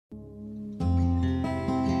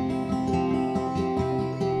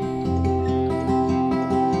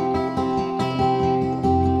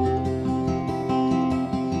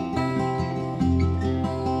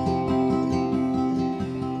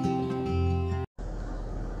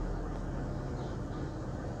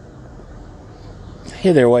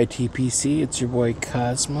Hey there, YTPC. It's your boy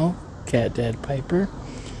Cosmo, Cat Dad Piper.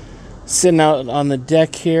 Sitting out on the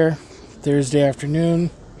deck here, Thursday afternoon,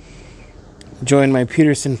 enjoying my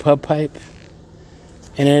Peterson pub pipe.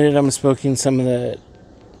 And in it, I'm smoking some of the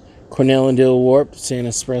Cornell and Dill Warp San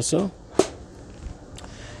Espresso.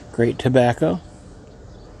 Great tobacco.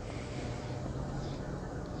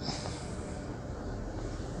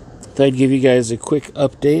 Thought I'd give you guys a quick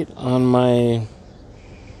update on my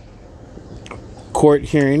court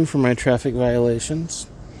hearing for my traffic violations.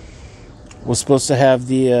 Was supposed to have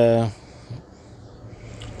the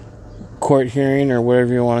court hearing, or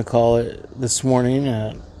whatever you want to call it, this morning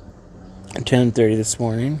at 10:30 this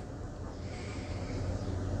morning.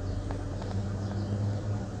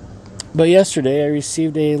 But yesterday I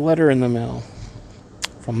received a letter in the mail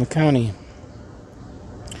from the county.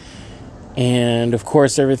 And of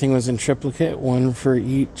course everything was in triplicate, one for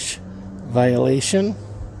each violation.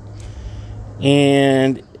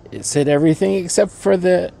 And it said everything except for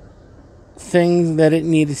the thing that it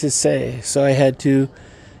needed to say. So I had to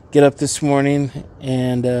get up this morning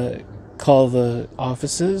and call the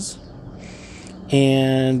offices.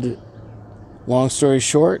 And long story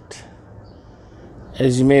short,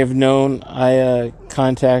 as you may have known, I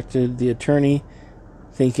contacted the attorney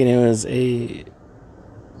thinking it was a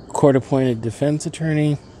court-appointed defense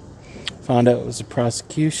attorney. Found out it was a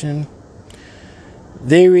prosecution.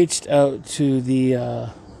 They reached out to the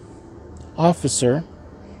officer,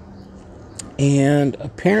 and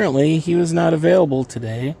apparently he was not available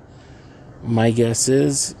today. My guess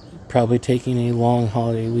is probably taking a long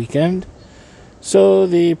holiday weekend. So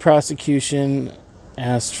the prosecution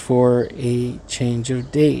asked for a change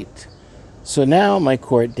of date. So now my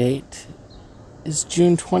court date is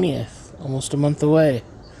June 20th, almost a month away.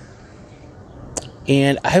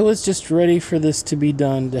 And I was just ready for this to be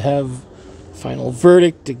done, to have final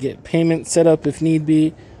verdict, to get payment set up if need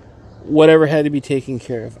be, whatever had to be taken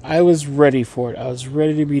care of. I was ready for it. I was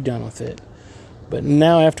ready to be done with it. But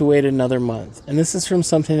now I have to wait another month. And this is from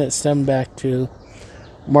something that stemmed back to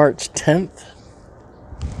March 10th.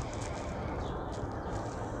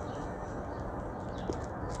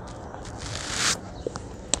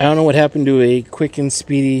 I don't know what happened to a quick and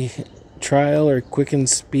speedy trial or quick and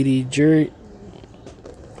speedy jury.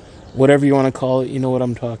 Whatever you want to call it, you know what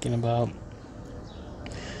I'm talking about.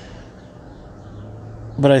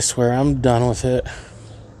 But I swear, I'm done with it.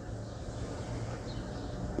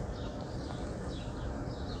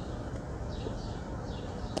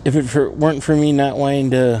 If it weren't for me not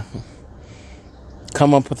wanting to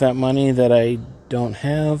come up with that money that I don't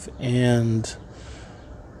have, and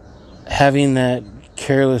having that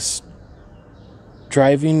careless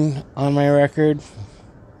driving on my record,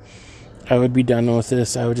 I would be done with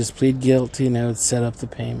this. I would just plead guilty and I would set up the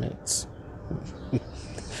payments.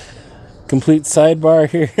 Complete sidebar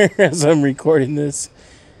here as I'm recording this.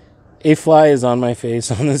 A fly is on my face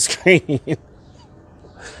on the screen.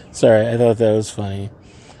 Sorry, I thought that was funny.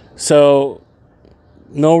 So,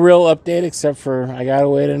 no real update except for I gotta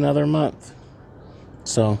wait another month.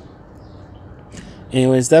 So,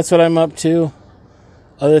 anyways, that's what I'm up to.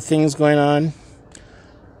 Other things going on.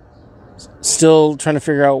 Still trying to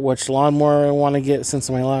figure out which lawnmower I want to get since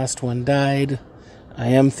my last one died. I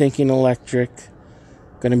am thinking electric.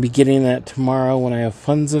 Going to be getting that tomorrow when I have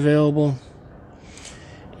funds available.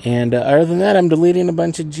 And other than that, I'm deleting a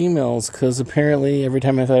bunch of Gmails, because apparently every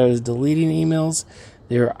time I thought I was deleting emails,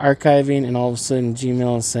 they were archiving, and all of a sudden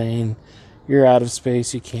Gmail is saying, you're out of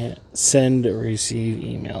space, you can't send or receive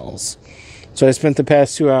emails. So I spent the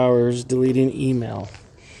past 2 hours deleting email,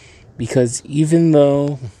 because even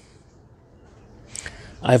though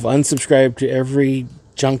I've unsubscribed to every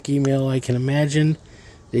junk email I can imagine,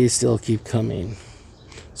 they still keep coming.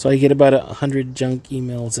 So I get about 100 junk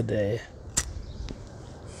emails a day.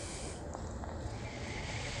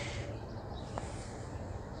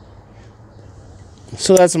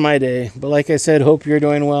 So that's my day. But like I said, hope you're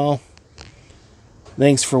doing well.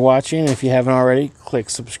 Thanks for watching. If you haven't already, click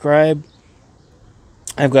subscribe.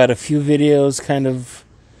 I've got a few videos kind of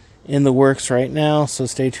in the works right now, so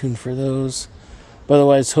stay tuned for those. But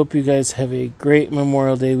otherwise, hope you guys have a great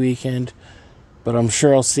Memorial Day weekend. But I'm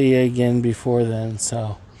sure I'll see you again before then.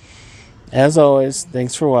 So, as always,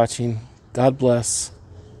 thanks for watching. God bless.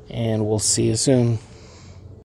 And we'll see you soon.